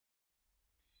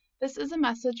This is a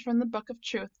message from the Book of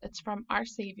Truth. It's from our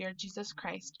Savior, Jesus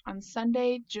Christ, on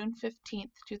Sunday, June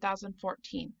 15th,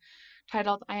 2014,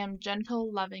 titled, I Am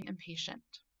Gentle, Loving, and Patient.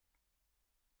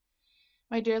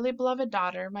 My dearly beloved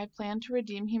daughter, my plan to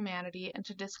redeem humanity and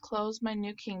to disclose my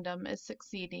new kingdom is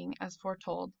succeeding as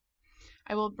foretold.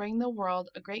 I will bring the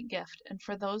world a great gift, and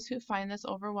for those who find this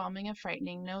overwhelming and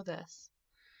frightening, know this.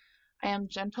 I am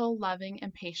gentle, loving,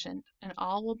 and patient, and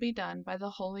all will be done by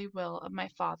the holy will of my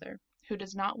Father, who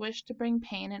does not wish to bring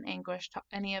pain and anguish to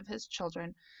any of his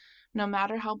children, no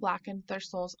matter how blackened their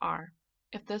souls are.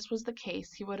 If this was the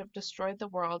case, he would have destroyed the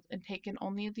world and taken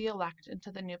only the elect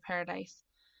into the new paradise.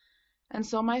 And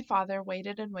so my Father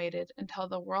waited and waited until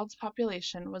the world's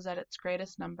population was at its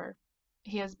greatest number.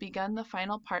 He has begun the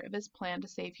final part of his plan to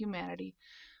save humanity,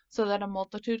 so that a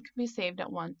multitude can be saved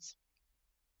at once.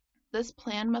 This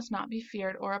plan must not be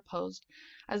feared or opposed,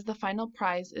 as the final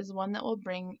prize is one that will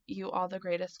bring you all the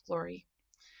greatest glory.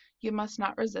 You must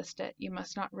not resist it, you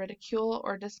must not ridicule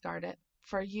or discard it,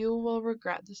 for you will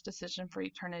regret this decision for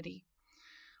eternity.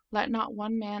 Let not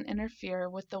one man interfere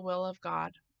with the will of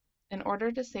God. In order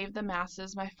to save the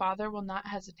masses, my Father will not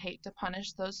hesitate to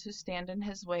punish those who stand in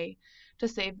his way to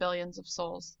save billions of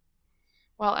souls.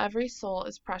 While every soul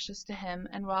is precious to him,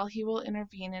 and while he will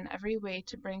intervene in every way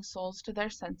to bring souls to their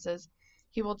senses,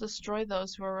 he will destroy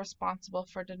those who are responsible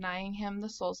for denying him the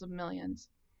souls of millions.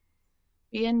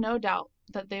 Be in no doubt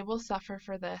that they will suffer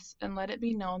for this, and let it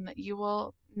be known that you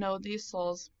will know these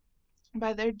souls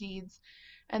by their deeds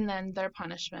and then their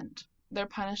punishment. Their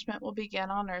punishment will begin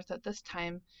on earth at this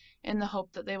time, in the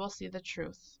hope that they will see the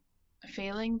truth.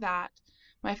 Failing that,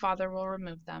 my Father will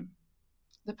remove them.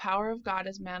 The power of God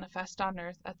is manifest on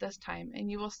earth at this time, and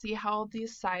you will see how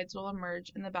these sides will emerge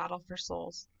in the battle for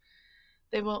souls.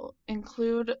 They will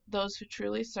include those who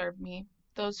truly serve me,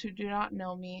 those who do not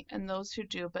know me, and those who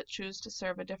do but choose to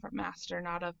serve a different master,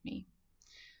 not of me.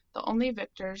 The only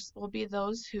victors will be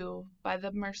those who, by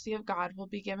the mercy of God, will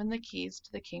be given the keys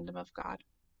to the kingdom of God.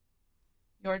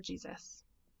 Your Jesus.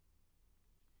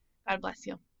 God bless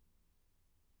you.